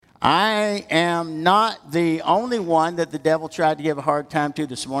I am not the only one that the devil tried to give a hard time to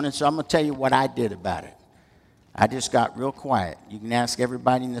this morning, so I'm going to tell you what I did about it. I just got real quiet. You can ask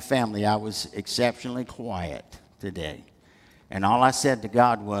everybody in the family. I was exceptionally quiet today. And all I said to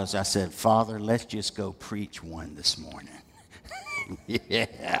God was, I said, Father, let's just go preach one this morning.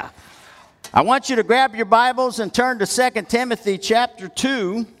 Yeah. I want you to grab your Bibles and turn to 2 Timothy chapter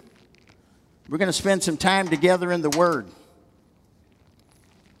 2. We're going to spend some time together in the Word.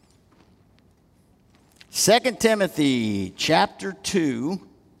 2 Timothy chapter 2,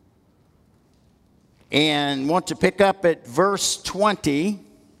 and want to pick up at verse 20.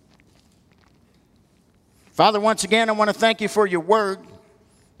 Father, once again, I want to thank you for your word.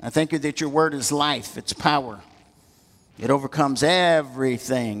 I thank you that your word is life, it's power. It overcomes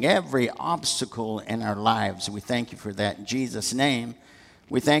everything, every obstacle in our lives. We thank you for that in Jesus' name.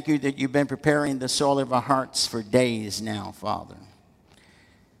 We thank you that you've been preparing the soul of our hearts for days now, Father.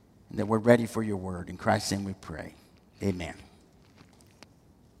 And that we're ready for your word. In Christ's name we pray. Amen.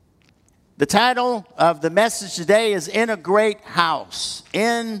 The title of the message today is In a Great House.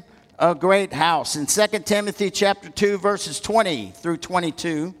 In a Great House. In 2 Timothy chapter 2, verses 20 through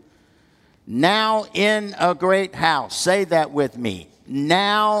 22. Now in a great house. Say that with me.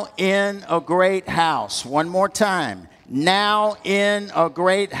 Now in a great house. One more time. Now in a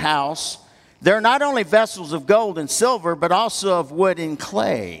great house. There are not only vessels of gold and silver, but also of wood and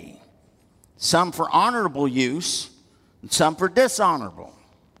clay. Some for honorable use, and some for dishonorable.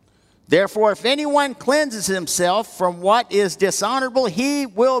 Therefore, if anyone cleanses himself from what is dishonorable, he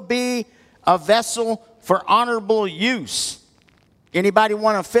will be a vessel for honorable use. Anybody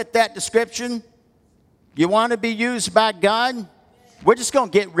want to fit that description? You want to be used by God? We're just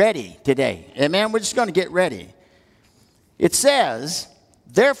going to get ready today. Amen? We're just going to get ready. It says,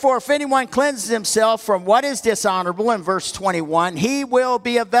 therefore, if anyone cleanses himself from what is dishonorable, in verse 21, he will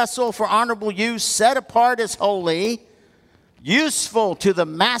be a vessel for honorable use, set apart as holy, useful to the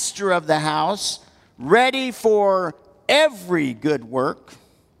master of the house, ready for every good work.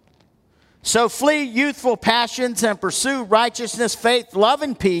 So flee youthful passions and pursue righteousness, faith, love,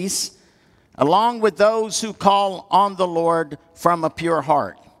 and peace, along with those who call on the Lord from a pure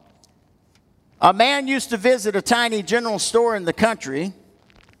heart. A man used to visit a tiny general store in the country.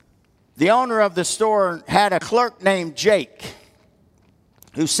 The owner of the store had a clerk named Jake,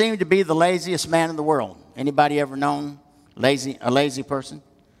 who seemed to be the laziest man in the world. Anybody ever known a lazy person?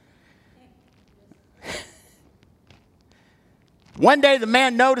 One day the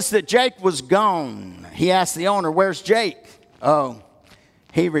man noticed that Jake was gone. He asked the owner, "Where's Jake?" "Oh,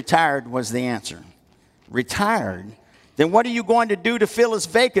 he retired," was the answer. "Retired? Then what are you going to do to fill his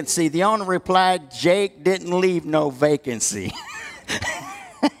vacancy?" The owner replied, "Jake didn't leave no vacancy."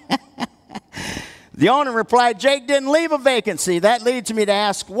 The owner replied, "Jake didn't leave a vacancy." That leads me to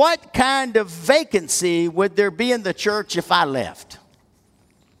ask, what kind of vacancy would there be in the church if I left?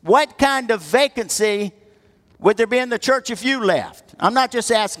 What kind of vacancy would there be in the church if you left? I'm not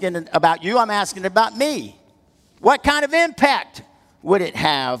just asking about you, I'm asking about me. What kind of impact would it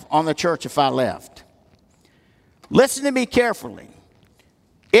have on the church if I left? Listen to me carefully.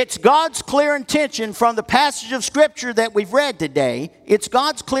 It's God's clear intention from the passage of Scripture that we've read today. It's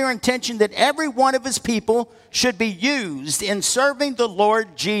God's clear intention that every one of his people should be used in serving the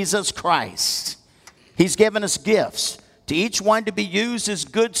Lord Jesus Christ. He's given us gifts to each one to be used as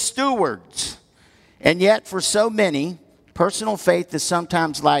good stewards. And yet for so many, personal faith is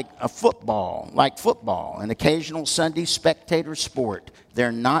sometimes like football, an occasional Sunday spectator sport.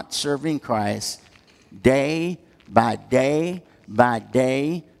 They're not serving Christ day by day by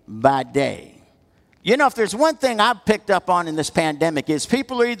day by day. You know, if there's one thing I've picked up on in this pandemic is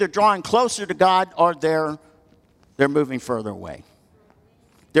people are either drawing closer to God or they're moving further away.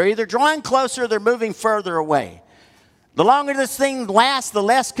 They're either drawing closer or they're moving further away. The longer this thing lasts, the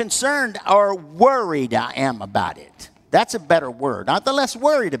less concerned or worried I am about it. That's a better word. Not the less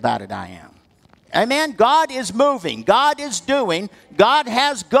worried about it I am. Amen? God is moving. God is doing. God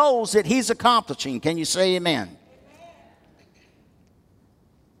has goals that he's accomplishing. Can you say amen?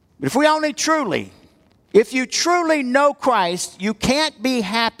 But if you truly know Christ, you can't be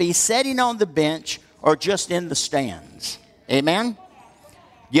happy sitting on the bench or just in the stands. Amen?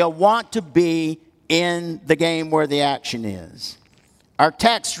 You want to be in the game where the action is. Our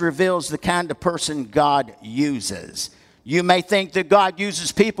text reveals the kind of person God uses. You may think that God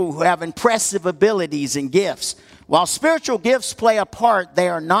uses people who have impressive abilities and gifts. While spiritual gifts play a part, they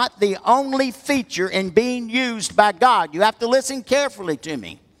are not the only feature in being used by God. You have to listen carefully to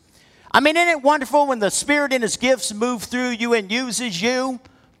me. I mean, isn't it wonderful when the Spirit and his gifts move through you and uses you?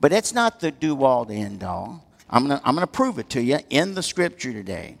 But it's not the do-all, the end-all. I'm going to prove it to you in the Scripture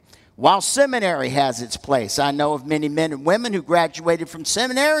today. While seminary has its place, I know of many men and women who graduated from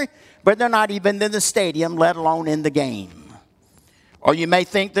seminary, but they're not even in the stadium, let alone in the game. Or you may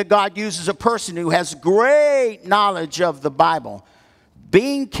think that God uses a person who has great knowledge of the Bible.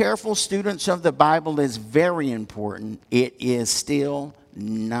 Being careful students of the Bible is very important. It is still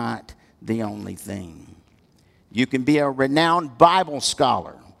not the only thing. You can be a renowned Bible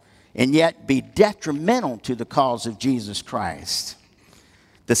scholar and yet be detrimental to the cause of Jesus Christ.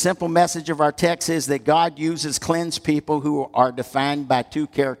 The simple message of our text is that God uses cleansed people who are defined by two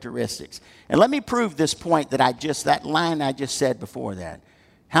characteristics. And let me prove this point that line I just said before that.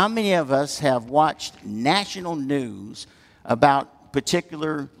 How many of us have watched national news about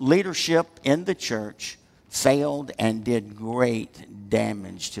particular leadership in the church failed and did great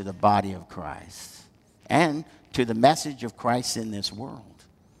damage to the body of Christ and to the message of Christ in this world?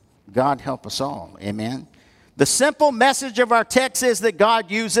 God help us all. Amen. The simple message of our text is that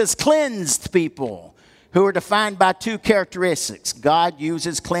God uses cleansed people who are defined by two characteristics. God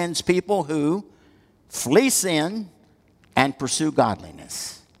uses cleansed people who flee sin and pursue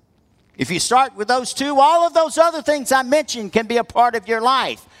godliness. If you start with those two, all of those other things I mentioned can be a part of your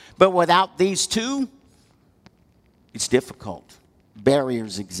life. But without these two, it's difficult.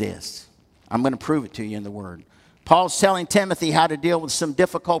 Barriers exist. I'm going to prove it to you in the Word. Paul's telling Timothy how to deal with some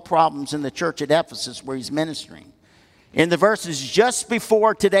difficult problems in the church at Ephesus where he's ministering. In the verses just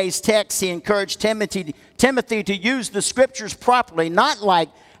before today's text, he encouraged Timothy to use the scriptures properly, not like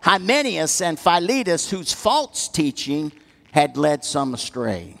Hymenaeus and Philetus, whose false teaching had led some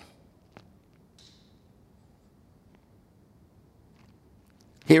astray.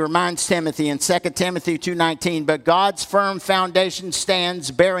 He reminds Timothy in 2 Timothy 2:19, but God's firm foundation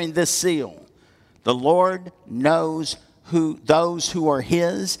stands bearing this seal. The Lord knows those who are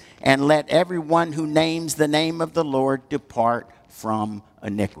his, and let everyone who names the name of the Lord depart from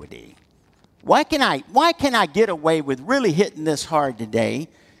iniquity. Why can I get away with really hitting this hard today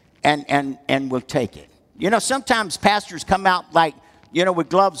and we'll take it? You know, sometimes pastors come out like, you know, with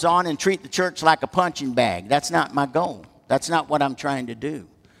gloves on and treat the church like a punching bag. That's not my goal. That's not what I'm trying to do.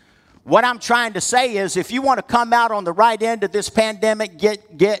 What I'm trying to say is if you want to come out on the right end of this pandemic,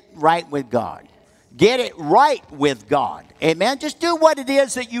 get right with God. Get it right with God. Amen. Just do what it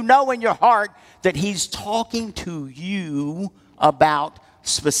is that you know in your heart that he's talking to you about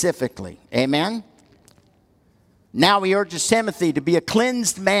specifically. Amen. Now he urges Timothy to be a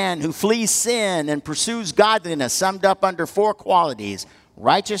cleansed man who flees sin and pursues godliness, summed up under four qualities: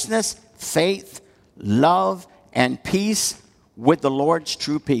 righteousness, faith, love, and peace with the Lord's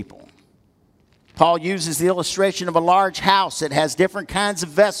true people. Paul uses the illustration of a large house that has different kinds of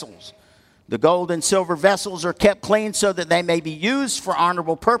vessels. The gold and silver vessels are kept clean so that they may be used for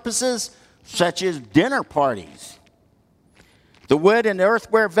honorable purposes, such as dinner parties. The wood and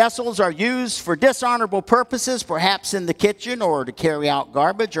earthenware vessels are used for dishonorable purposes, perhaps in the kitchen or to carry out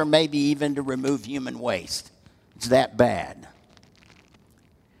garbage or maybe even to remove human waste. It's that bad.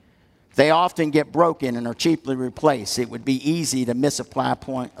 They often get broken and are cheaply replaced. It would be easy to misapply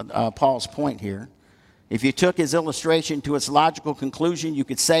Paul's point here. If you took his illustration to its logical conclusion, you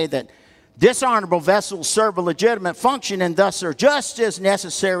could say that dishonorable vessels serve a legitimate function and thus are just as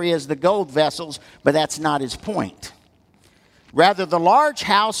necessary as the gold vessels, but that's not his point. Rather, the large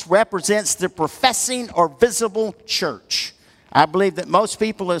house represents the professing or visible church. I believe that most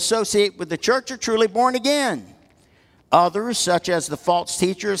people who associate with the church are truly born again. Others, such as the false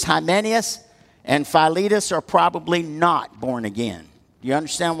teachers Hymenaeus and Philetus, are probably not born again. Do you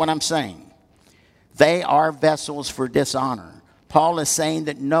understand what I'm saying? They are vessels for dishonor. Paul is saying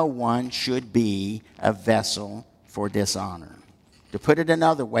that no one should be a vessel for dishonor. To put it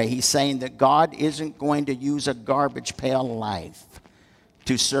another way, he's saying that God isn't going to use a garbage pail life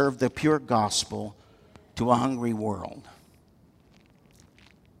to serve the pure gospel to a hungry world.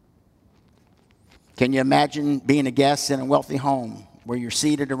 Can you imagine being a guest in a wealthy home where you're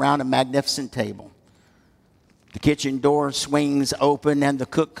seated around a magnificent table? The kitchen door swings open and the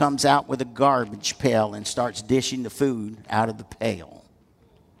cook comes out with a garbage pail and starts dishing the food out of the pail.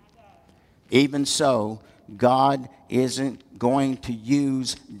 Even so, God isn't going to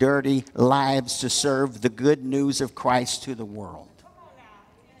use dirty lives to serve the good news of Christ to the world.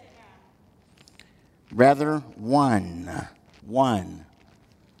 Rather, one.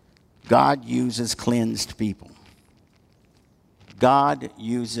 God uses cleansed people. God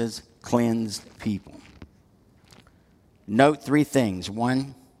uses cleansed people. Note three things.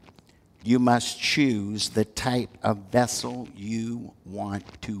 One, you must choose the type of vessel you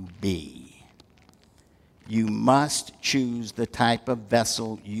want to be. You must choose the type of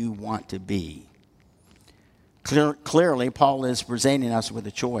vessel you want to be. Clearly, Paul is presenting us with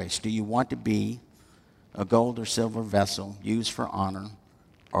a choice. Do you want to be a gold or silver vessel used for honor,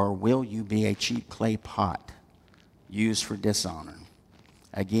 or will you be a cheap clay pot used for dishonor?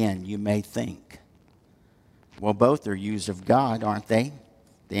 Again, you may think, well, both are used of God, aren't they?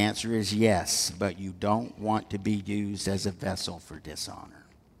 The answer is yes, but you don't want to be used as a vessel for dishonor.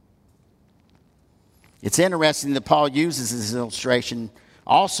 It's interesting that Paul uses this illustration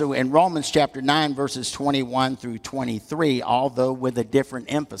also in Romans chapter 9, verses 21 through 23, although with a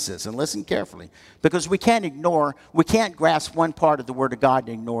different emphasis. And listen carefully, because we can't grasp one part of the Word of God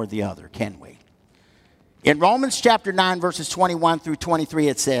and ignore the other, can we? In Romans chapter 9, verses 21 through 23,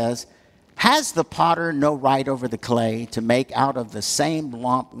 it says, has the potter no right over the clay to make out of the same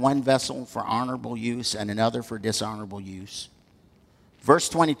lump one vessel for honorable use and another for dishonorable use? Verse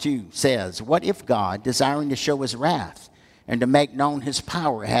 22 says, what if God, desiring to show his wrath and to make known his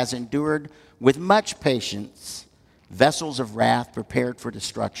power, has endured with much patience vessels of wrath prepared for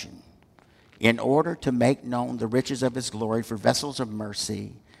destruction, in order to make known the riches of his glory for vessels of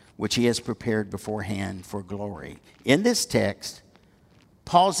mercy, which he has prepared beforehand for glory? In this text,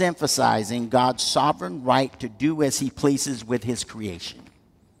 Paul's emphasizing God's sovereign right to do as he pleases with his creation.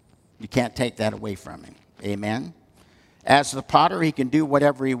 You can't take that away from him. Amen? As the potter, he can do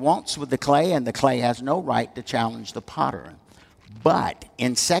whatever he wants with the clay, and the clay has no right to challenge the potter. But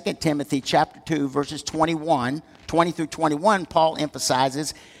in 2 Timothy chapter 2, verses 20 through 21, Paul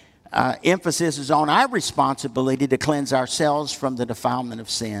emphasis is on our responsibility to cleanse ourselves from the defilement of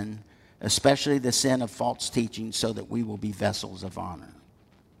sin, especially the sin of false teaching, so that we will be vessels of honor.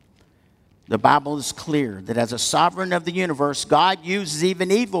 The Bible is clear that as a sovereign of the universe, God uses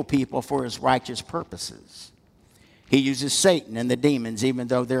even evil people for his righteous purposes. He uses Satan and the demons even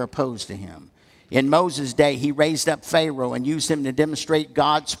though they're opposed to him. In Moses' day, he raised up Pharaoh and used him to demonstrate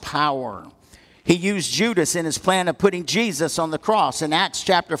God's power. He used Judas in his plan of putting Jesus on the cross. In Acts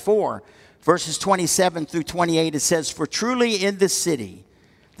chapter 4, verses 27 through 28, it says, for truly in this city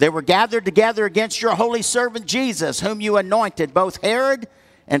they were gathered together against your holy servant Jesus, whom you anointed, both Herod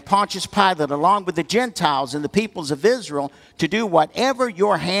and Pontius Pilate, along with the Gentiles and the peoples of Israel, to do whatever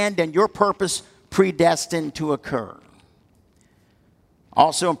your hand and your purpose predestined to occur.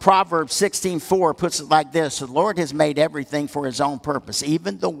 Also in Proverbs 16:4 puts it like this, the Lord has made everything for his own purpose,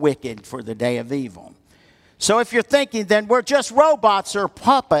 even the wicked for the day of evil. So if you're thinking then we're just robots or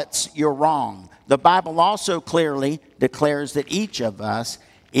puppets, you're wrong. The Bible also clearly declares that each of us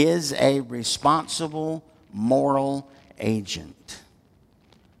is a responsible moral agent.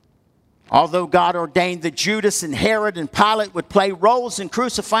 Although God ordained that Judas and Herod and Pilate would play roles in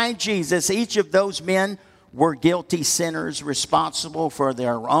crucifying Jesus, each of those men were guilty sinners responsible for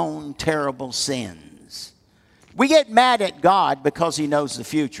their own terrible sins. We get mad at God because he knows the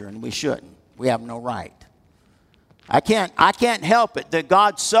future, and we shouldn't. We have no right. I can't help it that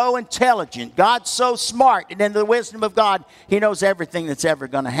God's so intelligent, God's so smart, and in the wisdom of God, he knows everything that's ever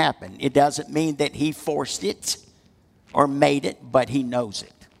going to happen. It doesn't mean that he forced it or made it, but he knows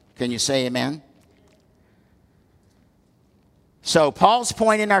it. Can you say amen? So Paul's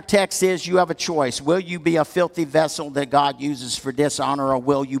point in our text is you have a choice. Will you be a filthy vessel that God uses for dishonor, or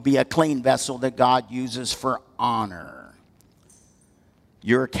will you be a clean vessel that God uses for honor?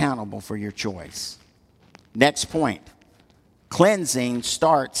 You're accountable for your choice. Next point. Cleansing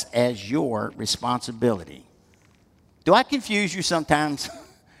starts as your responsibility. Do I confuse you sometimes?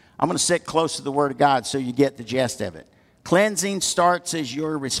 I'm going to sit close to the Word of God so you get the gist of it. Cleansing starts as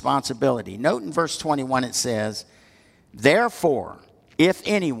your responsibility. Note in verse 21 it says, therefore, if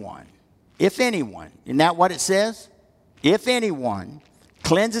anyone, isn't that what it says? If anyone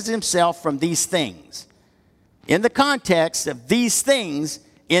cleanses himself from these things. In the context of these things,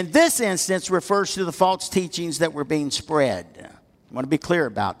 in this instance refers to the false teachings that were being spread. I want to be clear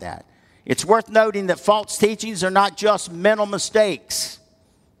about that. It's worth noting that false teachings are not just mental mistakes.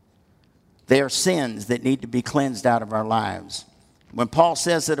 They are sins that need to be cleansed out of our lives. When Paul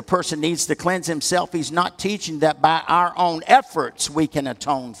says that a person needs to cleanse himself, he's not teaching that by our own efforts we can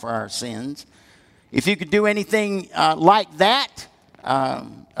atone for our sins. If you could do anything like that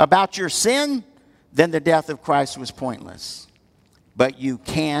about your sin, then the death of Christ was pointless. But you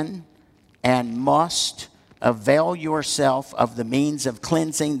can and must avail yourself of the means of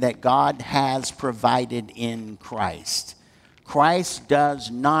cleansing that God has provided in Christ. Christ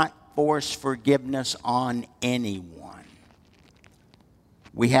does not force forgiveness on anyone.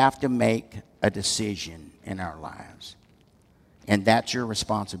 We have to make a decision in our lives. And that's your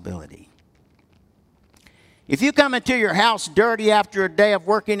responsibility. If you come into your house dirty after a day of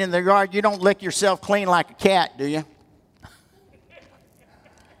working in the yard, you don't lick yourself clean like a cat, do you?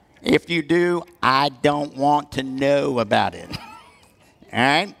 If you do, I don't want to know about it. All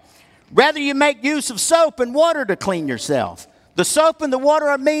right? Rather, you make use of soap and water to clean yourself. The soap and the water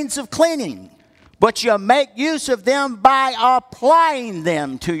are means of cleaning, but you make use of them by applying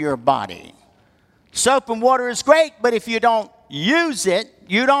them to your body. Soap and water is great, but if you don't use it,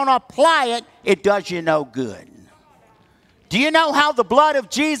 you don't apply it, it does you no good. Do you know how the blood of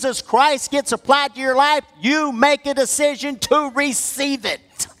Jesus Christ gets applied to your life? You make a decision to receive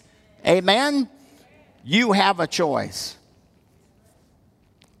it. Amen? You have a choice.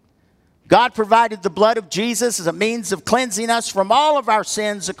 God provided the blood of Jesus as a means of cleansing us from all of our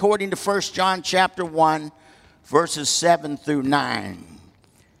sins according to 1 John chapter 1, verses 7 through 9.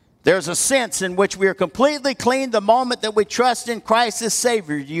 There's a sense in which we are completely clean the moment that we trust in Christ as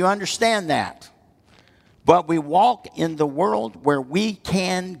Savior. Do you understand that? But we walk in the world where we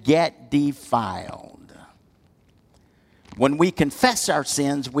can get defiled. When we confess our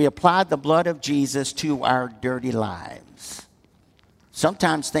sins, we apply the blood of Jesus to our dirty lives.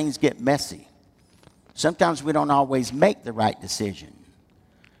 Sometimes things get messy. Sometimes we don't always make the right decision.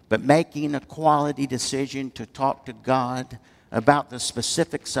 But making a quality decision to talk to God about the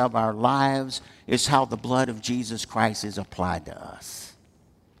specifics of our lives is how the blood of Jesus Christ is applied to us.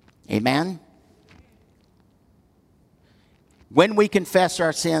 Amen? When we confess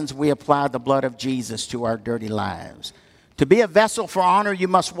our sins, we apply the blood of Jesus to our dirty lives. To be a vessel for honor, you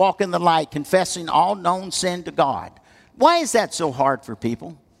must walk in the light, confessing all known sin to God. Why is that so hard for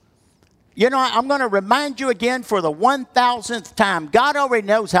people? You know, I'm going to remind you again for the 1,000th time. God already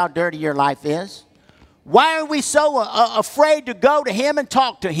knows how dirty your life is. Why are we so afraid to go to Him and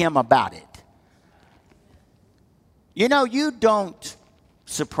talk to Him about it? You know, you don't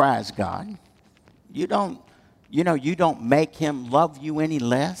surprise God. You don't make Him love you any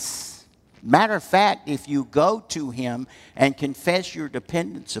less. Matter of fact, if you go to Him and confess your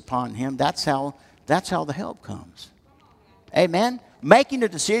dependence upon Him, that's how the help comes. Amen? Making a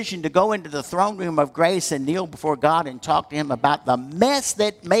decision to go into the throne room of grace and kneel before God and talk to Him about the mess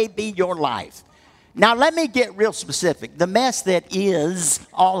that may be your life. Now, let me get real specific. The mess that is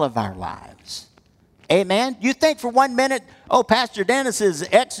all of our lives. Amen? You think for 1 minute, oh, Pastor Dennis is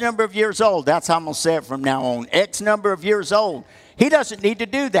X number of years old. That's how I'm going to say it from now on. X number of years old. He doesn't need to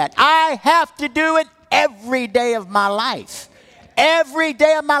do that. I have to do it every day of my life. Every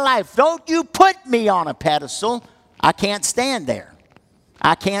day of my life. Don't you put me on a pedestal. I can't stand there.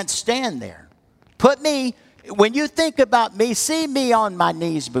 I can't stand there. Put me, when you think about me, see me on my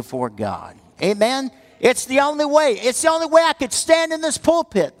knees before God. Amen? It's the only way. It's the only way I could stand in this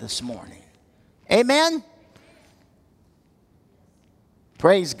pulpit this morning. Amen?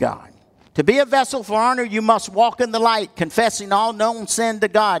 Praise God. To be a vessel for honor, you must walk in the light, confessing all known sin to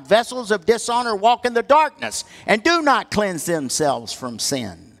God. Vessels of dishonor walk in the darkness and do not cleanse themselves from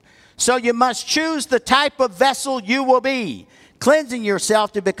sin. So you must choose the type of vessel you will be. Cleansing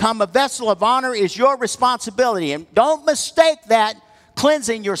yourself to become a vessel of honor is your responsibility. And don't mistake that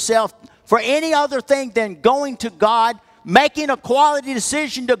cleansing yourself for any other thing than going to God, making a quality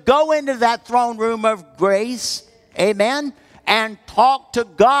decision to go into that throne room of grace. Amen? And talk to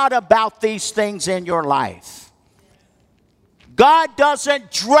God about these things in your life. God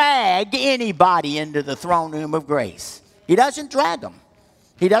doesn't drag anybody into the throne room of grace. He doesn't drag them.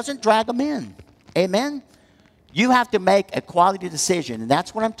 He doesn't drag them in. Amen? You have to make a quality decision, and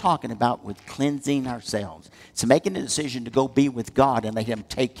that's what I'm talking about with cleansing ourselves. It's making a decision to go be with God and let Him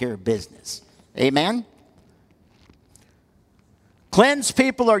take care of business. Amen? Cleansed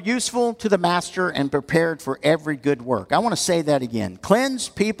people are useful to the master and prepared for every good work. I want to say that again.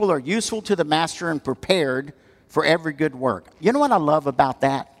 Cleansed people are useful to the master and prepared for every good work. You know what I love about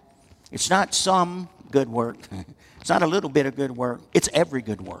that? It's not some good work. It's not a little bit of good work. It's every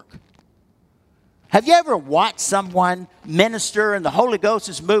good work. Have you ever watched someone minister and the Holy Ghost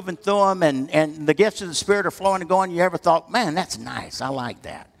is moving through them and the gifts of the Spirit are flowing and going? You ever thought, man, that's nice. I like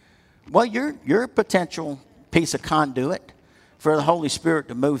that. Well, you're a potential piece of conduit for the Holy Spirit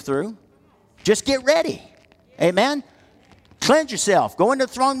to move through. Just get ready. Amen? Cleanse yourself. Go into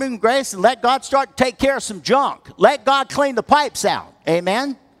the throne room of grace and let God start to take care of some junk. Let God clean the pipes out.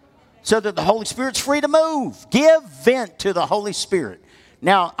 Amen? So that the Holy Spirit's free to move. Give vent to the Holy Spirit.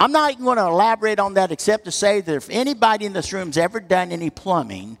 Now, I'm not going to elaborate on that except to say that if anybody in this room's ever done any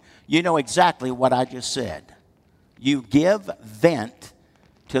plumbing, you know exactly what I just said. You give vent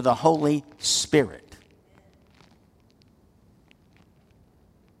to the Holy Spirit.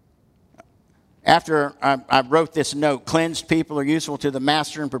 After I wrote this note, cleansed people are useful to the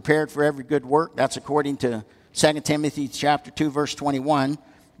master and prepared for every good work. That's according to 2 Timothy chapter 2, verse 21.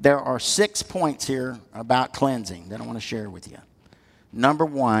 There are 6 points here about cleansing that I want to share with you. Number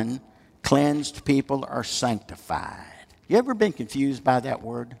one, cleansed people are sanctified. You ever been confused by that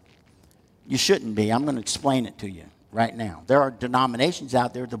word? You shouldn't be. I'm going to explain it to you right now. There are denominations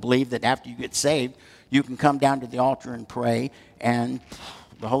out there that believe that after you get saved, you can come down to the altar and pray, and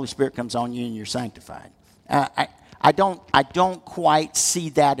the Holy Spirit comes on you and you're sanctified. I don't quite see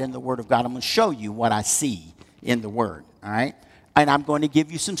that in the Word of God. I'm going to show you what I see in the Word, all right? And I'm going to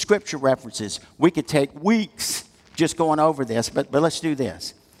give you some scripture references. We could take weeks just going over this, but let's do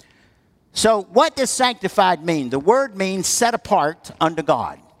this. So what does sanctified mean? The word means set apart unto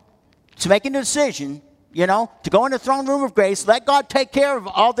God. It's making a decision, to go in the throne room of grace, let God take care of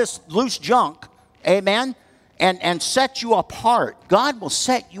all this loose junk, amen, and set you apart. God will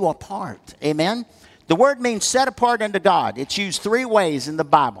set you apart, amen. The word means set apart unto God. It's used 3 ways in the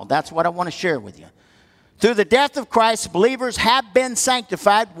Bible. That's what I want to share with you. Through the death of Christ, believers have been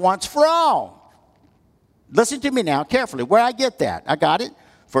sanctified once for all. Listen to me now carefully. Where I get that? I got it.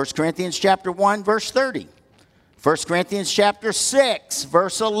 1 Corinthians chapter 1, verse 30. 1 Corinthians chapter 6,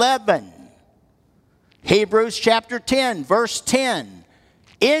 verse 11. Hebrews chapter 10, verse 10.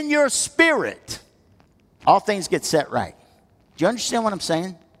 In your spirit, all things get set right. Do you understand what I'm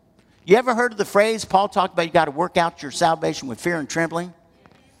saying? You ever heard of the phrase Paul talked about, you got to work out your salvation with fear and trembling?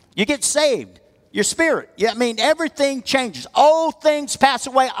 You get saved. Your spirit. Everything changes. Old things pass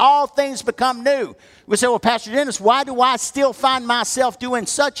away. All things become new. We say, well, Pastor Dennis, why do I still find myself doing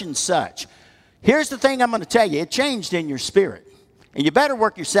such and such? Here's the thing I'm going to tell you. It changed in your spirit. And you better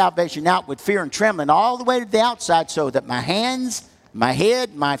work your salvation out with fear and trembling all the way to the outside so that my hands, my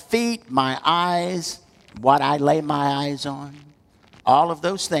head, my feet, my eyes, what I lay my eyes on, all of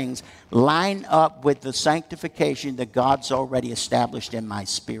those things line up with the sanctification that God's already established in my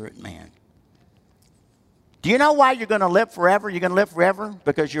spirit man. Do you know why you're going to live forever? You're going to live forever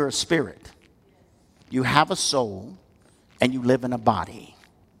because you're a spirit. You have a soul, and you live in a body.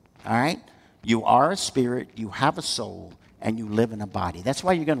 All right? You are a spirit, you have a soul, and you live in a body. That's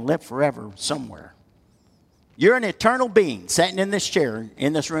why you're going to live forever somewhere. You're an eternal being sitting in this chair,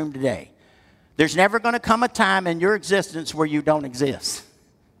 in this room today. There's never going to come a time in your existence where you don't exist.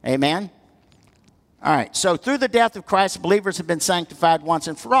 Amen? All right, so through the death of Christ, believers have been sanctified once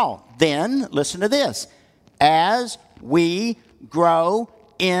and for all. Then, listen to this. As we grow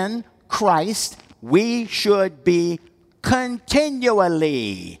in Christ, we should be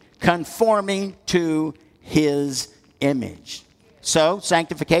continually conforming to His image. So,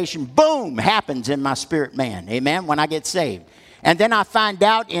 sanctification, boom, happens in my spirit man. Amen? When I get saved. And then I find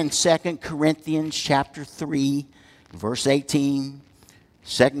out in 2 Corinthians chapter 3, verse 18,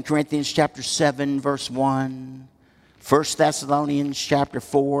 2 Corinthians chapter 7, verse 1, 1 Thessalonians chapter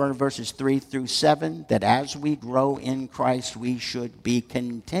 4, verses 3 through 7, that as we grow in Christ, we should be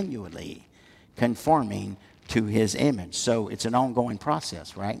continually conforming to His image. So it's an ongoing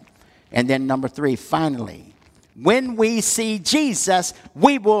process, right? And then number 3, finally, when we see Jesus,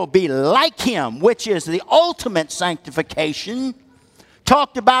 we will be like Him, which is the ultimate sanctification,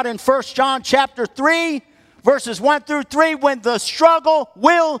 talked about in 1 John chapter 3, verses 1 through 3, when the struggle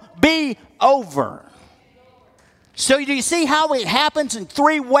will be over. So do you see how it happens in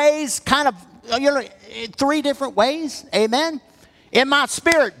 3 ways, kind of, 3 different ways? Amen? In my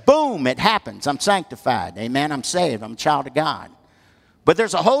spirit, boom, it happens. I'm sanctified. Amen? I'm saved. I'm a child of God. But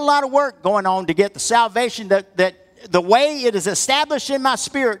there's a whole lot of work going on to get the salvation that the way it is established in my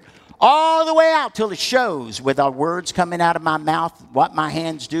spirit all the way out till it shows with our words coming out of my mouth, what my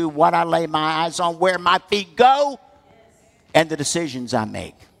hands do, what I lay my eyes on, where my feet go, and the decisions I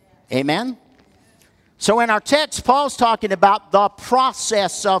make. Amen? So in our text, Paul's talking about the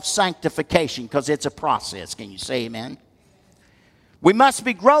process of sanctification because it's a process. Can you say amen? We must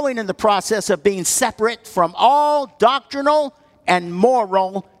be growing in the process of being separate from all doctrinal and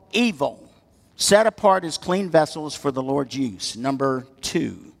moral evil, set apart as clean vessels for the Lord's use. Number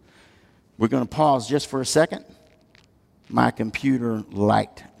 2, we're going to pause just for a second. My computer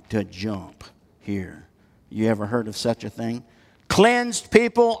liked to jump here. You ever heard of such a thing? Cleansed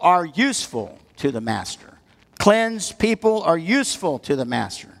people are useful to the master. Cleansed people are useful to the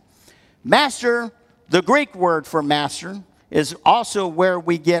master. Master, the Greek word for master, is also where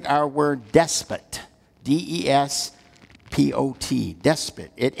we get our word despot. D-E-S-P-O-T,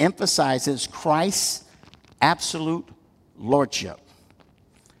 despot. It emphasizes Christ's absolute lordship.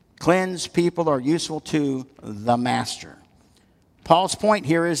 Cleansed people are useful to the master. Paul's point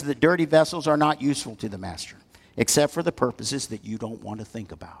here is that dirty vessels are not useful to the master, except for the purposes that you don't want to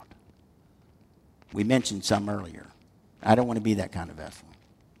think about. We mentioned some earlier. I don't want to be that kind of vessel.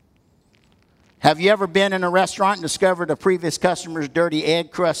 Have you ever been in a restaurant and discovered a previous customer's dirty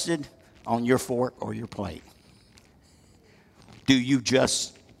egg crusted on your fork or your plate? Do you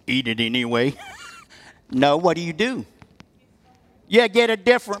just eat it anyway? No, what do? You get a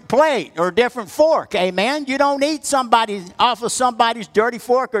different plate or a different fork, amen? You don't eat off of somebody's dirty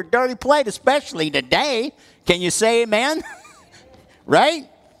fork or dirty plate, especially today. Can you say amen? Right?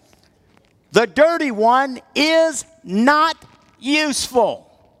 The dirty one is not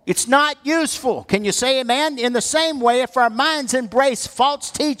useful. It's not useful. Can you say amen? In the same way, if our minds embrace false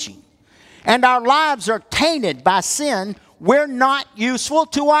teaching and our lives are tainted by sin, we're not useful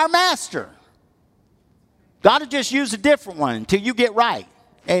to our master. God will just use a different one until you get right.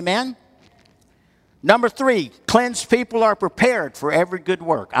 Amen? Number 3, cleansed people are prepared for every good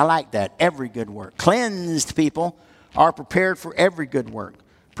work. I like that, every good work. Cleansed people are prepared for every good work.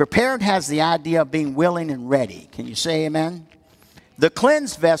 Prepared has the idea of being willing and ready. Can you say amen? The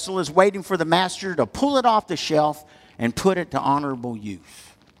cleansed vessel is waiting for the master to pull it off the shelf and put it to honorable use.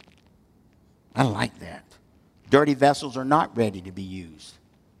 I like that. Dirty vessels are not ready to be used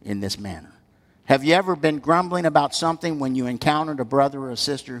in this manner. Have you ever been grumbling about something when you encountered a brother or a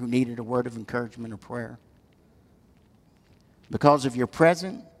sister who needed a word of encouragement or prayer? Because of your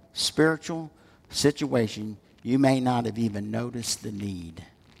present spiritual situation, you may not have even noticed the need,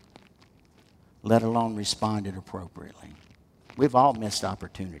 let alone responded appropriately. We've all missed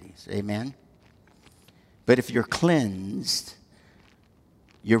opportunities, amen? But if you're cleansed,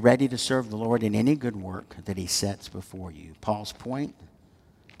 you're ready to serve the Lord in any good work that he sets before you. Paul's point,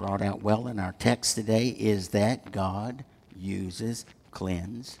 brought out well in our text today, is that God uses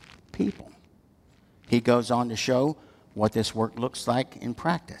cleansed people. He goes on to show what this work looks like in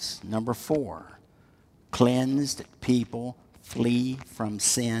practice. Number 4, cleansed people flee from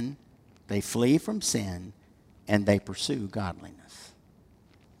sin. They flee from sin and they pursue godliness.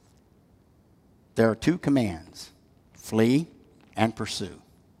 There are 2 commands, flee and pursue.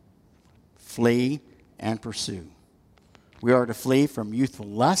 Flee and pursue. We are to flee from youthful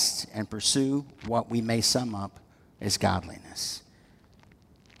lusts and pursue what we may sum up as godliness.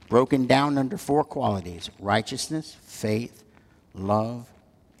 Broken down under 4 qualities: righteousness, faith, love,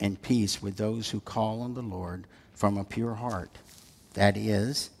 and peace with those who call on the Lord from a pure heart. That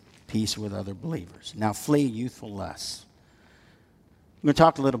is, peace with other believers. Now flee youthful lusts. I'm going to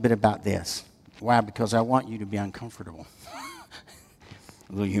talk a little bit about this. Why? Because I want you to be uncomfortable.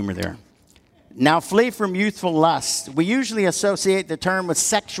 A little humor there. Now flee from youthful lusts. We usually associate the term with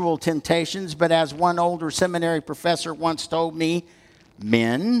sexual temptations, but as one older seminary professor once told me,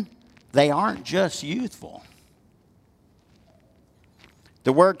 men, they aren't just youthful.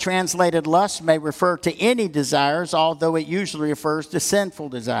 The word translated lust may refer to any desires, although it usually refers to sinful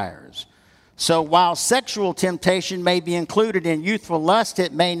desires. So while sexual temptation may be included in youthful lust,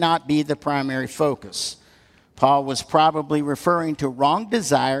 it may not be the primary focus. Paul was probably referring to wrong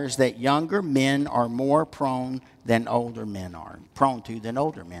desires that younger men are more prone to than older men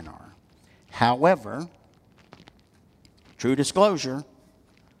are. However, true disclosure,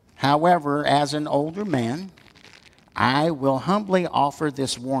 however, as an older man, I will humbly offer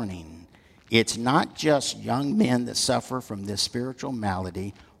this warning. It's not just young men that suffer from this spiritual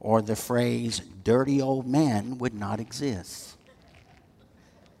malady, or the phrase, dirty old man, would not exist.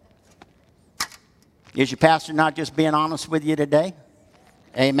 Is your pastor not just being honest with you today?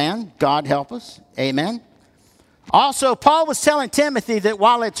 Amen. God help us. Amen. Also, Paul was telling Timothy that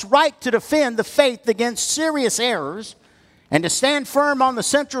while it's right to defend the faith against serious errors and to stand firm on the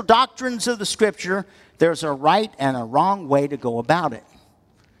central doctrines of the Scripture, there's a right and a wrong way to go about it.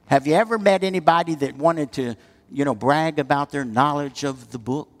 Have you ever met anybody that wanted to, brag about their knowledge of the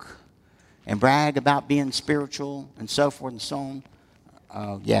book and brag about being spiritual and so forth and so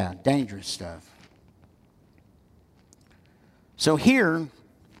on? Dangerous stuff. So here,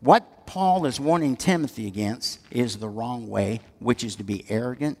 what Paul is warning Timothy against is the wrong way, which is to be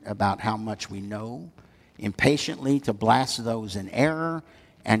arrogant about how much we know, impatiently to blast those in error,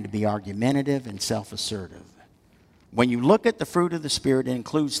 and to be argumentative and self-assertive. When you look at the fruit of the Spirit, it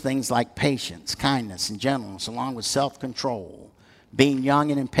includes things like patience, kindness, and gentleness, along with self-control. Being young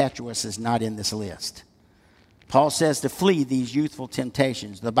and impetuous is not in this list. Paul says to flee these youthful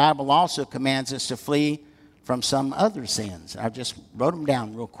temptations. The Bible also commands us to flee from some other sins. I just wrote them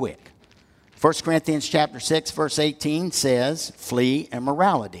down real quick. 1 Corinthians chapter 6, verse 18 says, flee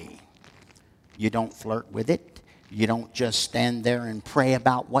immorality. You don't flirt with it. You don't just stand there and pray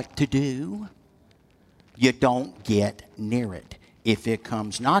about what to do. You don't get near it. If it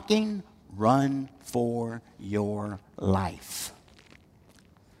comes knocking, run for your life.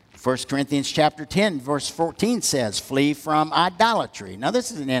 1 Corinthians chapter 10, verse 14 says, flee from idolatry. Now,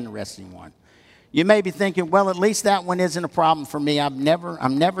 this is an interesting one. You may be thinking, well, at least that one isn't a problem for me. I'm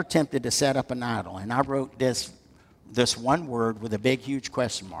never tempted to set up an idol. And I wrote this this one word with a big, huge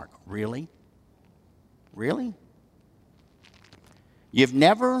question mark. Really? Really? You're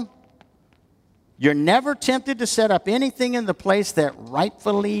never tempted to set up anything in the place that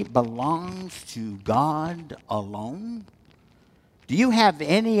rightfully belongs to God alone? Do you have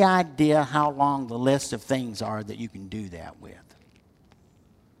any idea how long the list of things are that you can do that with?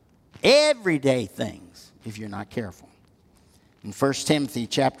 Everyday things, if you're not careful. In 1 Timothy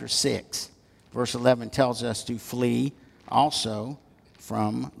chapter 6, verse 11 tells us to flee also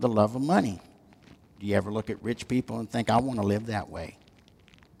from the love of money. Do you ever look at rich people and think, I want to live that way?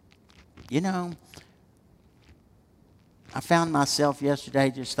 You know, I found myself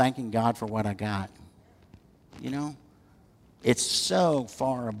yesterday just thanking God for what I got. You know, it's so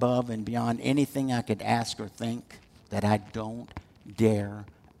far above and beyond anything I could ask or think that I don't dare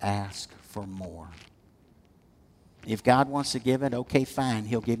ask for more. If God wants to give it, okay, fine.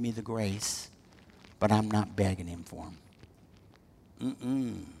 He'll give me the grace. But I'm not begging him for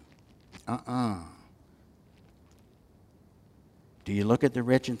them. Do you look at the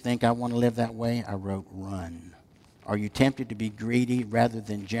rich and think, I want to live that way? I wrote, run. Are you tempted to be greedy rather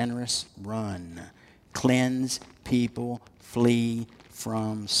than generous? Run. Cleanse people, flee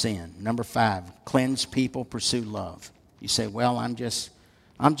from sin. Number 5, cleanse people, pursue love. You say, well, I'm just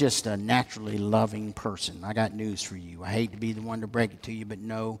a naturally loving person. I got news for you. I hate to be the one to break it to you, but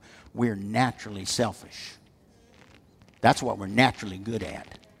no, we're naturally selfish. That's what we're naturally good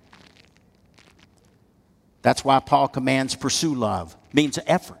at. That's why Paul commands pursue love. It means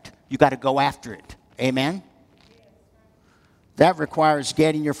effort. You got to go after it. Amen? That requires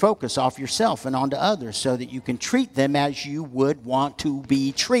getting your focus off yourself and onto others so that you can treat them as you would want to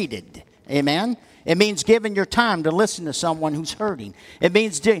be treated. Amen? It means giving your time to listen to someone who's hurting. It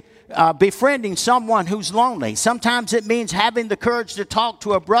means befriending someone who's lonely. Sometimes it means having the courage to talk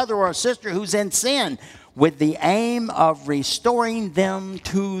to a brother or a sister who's in sin with the aim of restoring them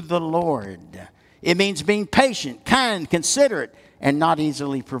to the Lord. It means being patient, kind, considerate, and not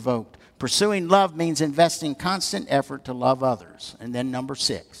easily provoked. Pursuing love means investing constant effort to love others. And then number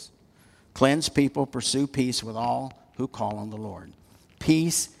 6, cleanse people, pursue peace with all who call on the Lord.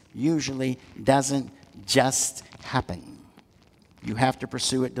 Peace usually doesn't just happen. You have to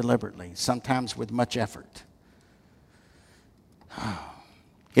pursue it deliberately, sometimes with much effort.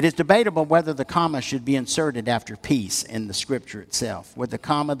 It is debatable whether the comma should be inserted after peace in the scripture itself. With the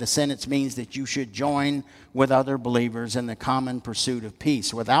comma, the sentence means that you should join with other believers in the common pursuit of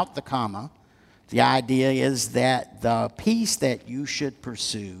peace. Without the comma, the idea is that the peace that you should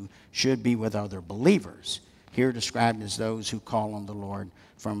pursue should be with other believers, here described as those who call on the Lord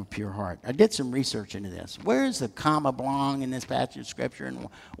from a pure heart. I did some research into this. Where does the comma belong in this passage of scripture? And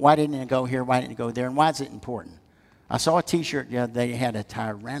why didn't it go here? Why didn't it go there? And why is it important? I saw a t-shirt the other day. They had a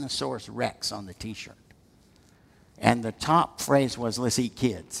Tyrannosaurus Rex on the t-shirt. And the top phrase was, let's eat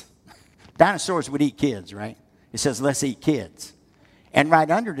kids. Dinosaurs would eat kids, right? It says, let's eat kids. And right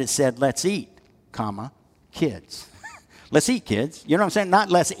under it said, let's eat, comma, kids. Let's eat kids. You know what I'm saying? Not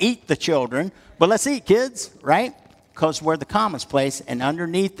let's eat the children, but let's eat kids, right? Because where the comma's placed, and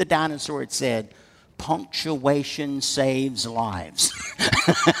underneath the dinosaur it said, punctuation saves lives.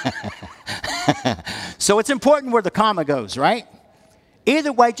 So it's important where the comma goes, right?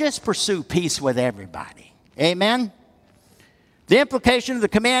 Either way, just pursue peace with everybody. Amen? The implication of the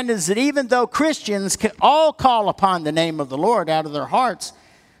command is that even though Christians can all call upon the name of the Lord out of their hearts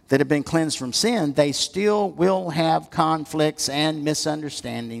that have been cleansed from sin, they still will have conflicts and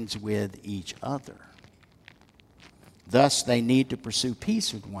misunderstandings with each other. Thus, they need to pursue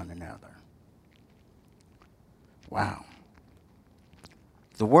peace with one another. Wow.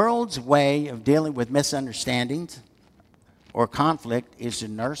 The world's way of dealing with misunderstandings or conflict is to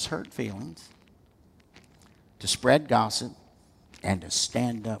nurse hurt feelings, to spread gossip, and to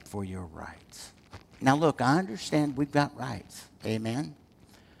stand up for your rights. Now look, I understand we've got rights. Amen?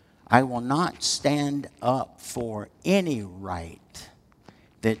 I will not stand up for any right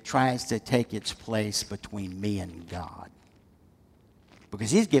that tries to take its place between me and God. Because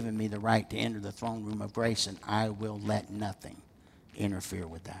he's given me the right to enter the throne room of grace, and I will let nothing interfere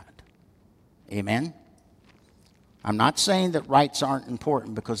with that. Amen? I'm not saying that rights aren't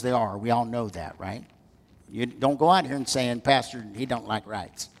important, because they are. We all know that, right? You don't go out here and saying, Pastor, he don't like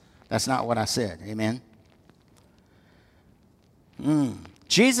rights. That's not what I said. Amen?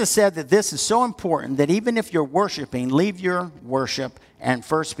 Jesus said that this is so important that even if you're worshiping, leave your worship and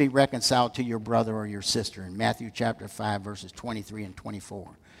first be reconciled to your brother or your sister in Matthew chapter 5, verses 23 and 24.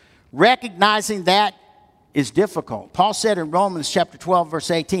 Recognizing that is difficult. Paul said in Romans chapter 12, verse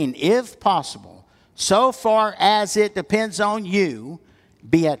 18, if possible, so far as it depends on you,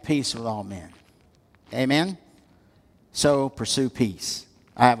 be at peace with all men. Amen? So pursue peace.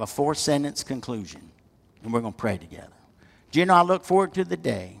 I have a 4-sentence conclusion, and we're going to pray together. Do you know, I look forward to the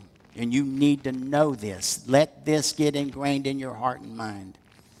day, and you need to know this. Let this get ingrained in your heart and mind.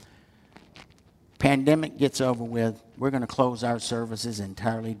 Pandemic gets over with, we're going to close our services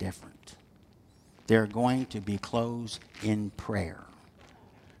entirely different. They're going to be closed in prayer.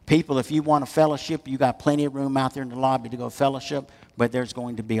 People, if you want a fellowship, you got plenty of room out there in the lobby to go fellowship, but there's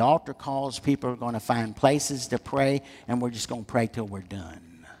going to be altar calls. People are going to find places to pray, and we're just going to pray till we're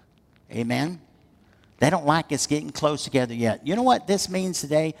done. Amen? They don't like us getting close together yet. You know what this means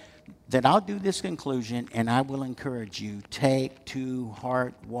today? That I'll do this conclusion, and I will encourage you, take to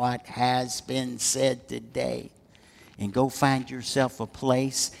heart what has been said today, and go find yourself a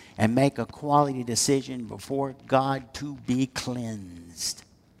place and make a quality decision before God to be cleansed.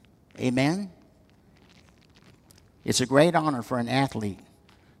 Amen? It's a great honor for an athlete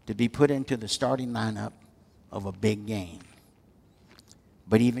to be put into the starting lineup of a big game.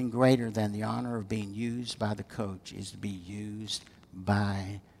 But even greater than the honor of being used by the coach is to be used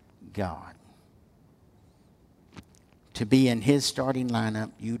by God. To be in his starting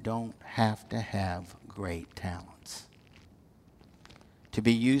lineup, you don't have to have great talents. To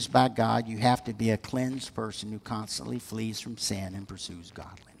be used by God, you have to be a cleansed person who constantly flees from sin and pursues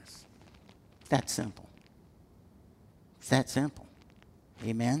godliness. That's simple. It's that simple.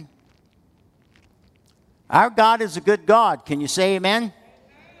 Amen? Our God is a good God. Can you say amen?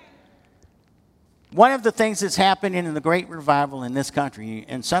 One of the things that's happening in the great revival in this country,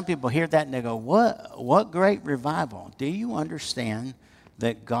 and some people hear that and they go, what great revival? Do you understand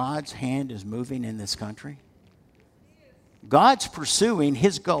that God's hand is moving in this country? God's pursuing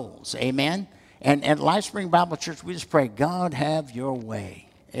his goals. Amen? And at LifeSpring Bible Church, we just pray, God, have your way.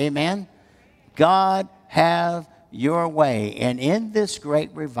 Amen? God, have your way. And in this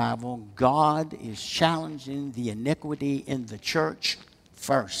great revival, God is challenging the iniquity in the church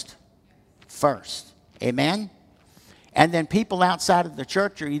first. Amen? And then people outside of the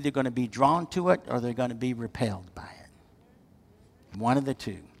church are either going to be drawn to it or they're going to be repelled by it. One of the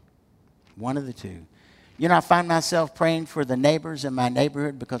two. One of the two. You know, I find myself praying for the neighbors in my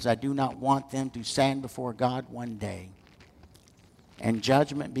neighborhood because I do not want them to stand before God one day and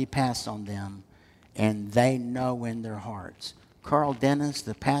judgment be passed on them, and they know in their hearts. Carl Dennis,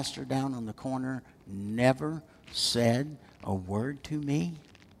 the pastor down on the corner, never said a word to me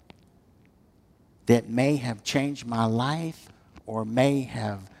that may have changed my life or may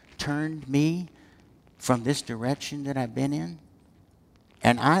have turned me from this direction that I've been in.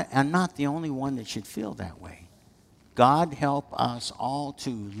 And I'm not the only one that should feel that way. God help us all to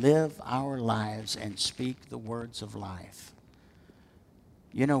live our lives and speak the words of life.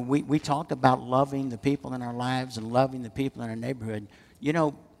 You know, we talked about loving the people in our lives and loving the people in our neighborhood. You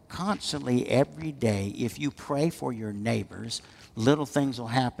know, constantly, every day, if you pray for your neighbors, little things will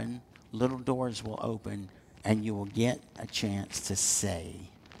happen, little doors will open, and you will get a chance to say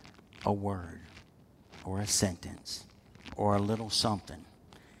a word or a sentence or a little something.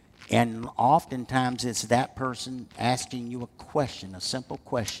 And oftentimes it's that person asking you a question, a simple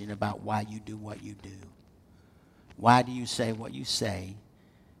question about why you do what you do. Why do you say what you say?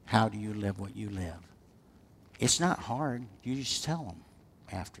 How do you live what you live? It's not hard. You just tell them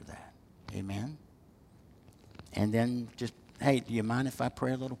after that. Amen? And then just, hey, do you mind if I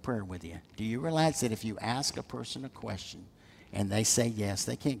pray a little prayer with you? Do you realize that if you ask a person a question and they say yes,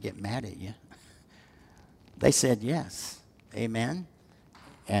 they can't get mad at you? They said yes. Amen?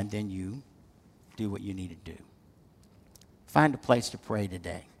 And then you do what you need to do. Find a place to pray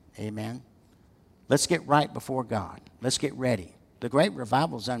today. Amen? Let's get right before God. Let's get ready. The great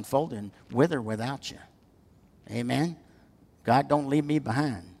revival's unfolding with or without you. Amen? God, don't leave me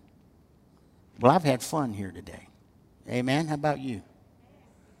behind. Well, I've had fun here today. Amen? How about you?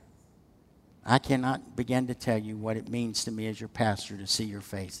 I cannot begin to tell you what it means to me as your pastor to see your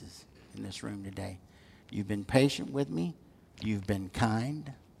faces in this room today. You've been patient with me. You've been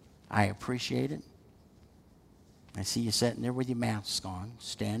kind. I appreciate it. I see you sitting there with your mask on.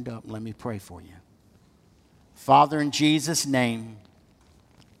 Stand up and let me pray for you. Father, in Jesus' name,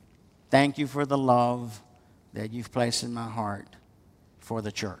 thank you for the love that you've placed in my heart for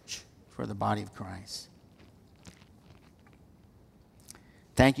the church, for the body of Christ.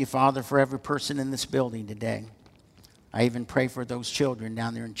 Thank you, Father, for every person in this building today. I even pray for those children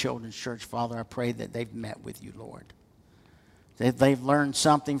down there in Children's Church. Father, I pray that they've met with you, Lord. That they've learned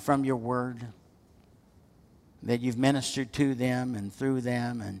something from your word, that you've ministered to them and through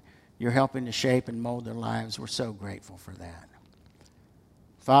them, and you're helping to shape and mold their lives. We're so grateful for that.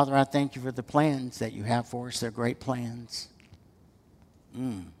 Father, I thank you for the plans that you have for us. They're great plans.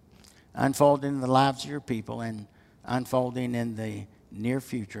 Unfolding in the lives of your people. And unfolding in the near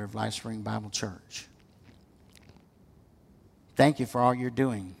future of Life Spring Bible Church. Thank you for all you're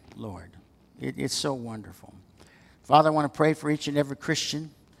doing, Lord. It's so wonderful. Father, I want to pray for each and every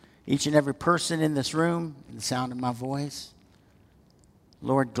Christian, each and every person in this room, in the sound of my voice.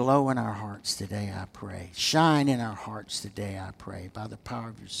 Lord, glow in our hearts today, I pray. Shine in our hearts today, I pray, by the power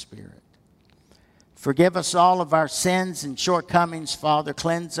of your Spirit. Forgive us all of our sins and shortcomings, Father.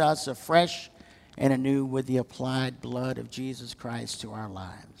 Cleanse us afresh and anew with the applied blood of Jesus Christ to our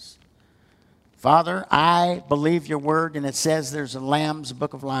lives. Father, I believe your word, and it says there's a Lamb's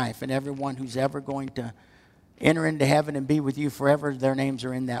book of life, and everyone who's ever going to enter into heaven and be with you forever, their names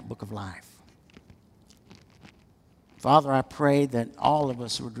are in that book of life. Father, I pray that all of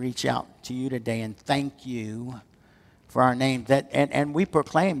us would reach out to you today and thank you for our name. And we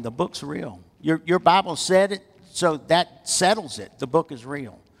proclaim the book's real. Your Bible said it, so that settles it. The book is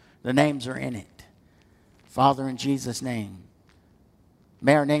real. The names are in it. Father, in Jesus' name,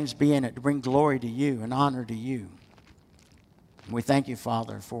 may our names be in it to bring glory to you and honor to you. We thank you,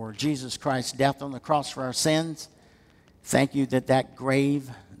 Father, for Jesus Christ's death on the cross for our sins. Thank you that that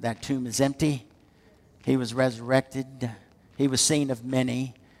grave, that tomb is empty. He was resurrected. He was seen of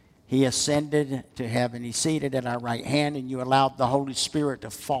many. He ascended to heaven. He's seated at our right hand, and you allowed the Holy Spirit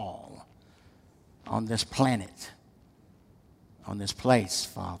to fall on this planet, on this place,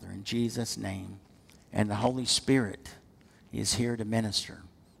 Father, in Jesus' name. And the Holy Spirit is here to minister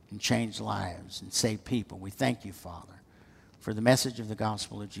and change lives and save people. We thank you, Father, for the message of the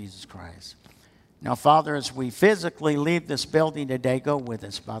gospel of Jesus Christ. Now, Father, as we physically leave this building today, go with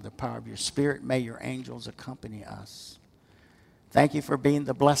us by the power of your Spirit. May your angels accompany us. Thank you for being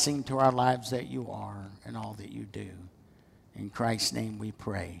the blessing to our lives that you are and all that you do. In Christ's name we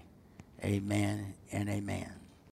pray. Amen and amen.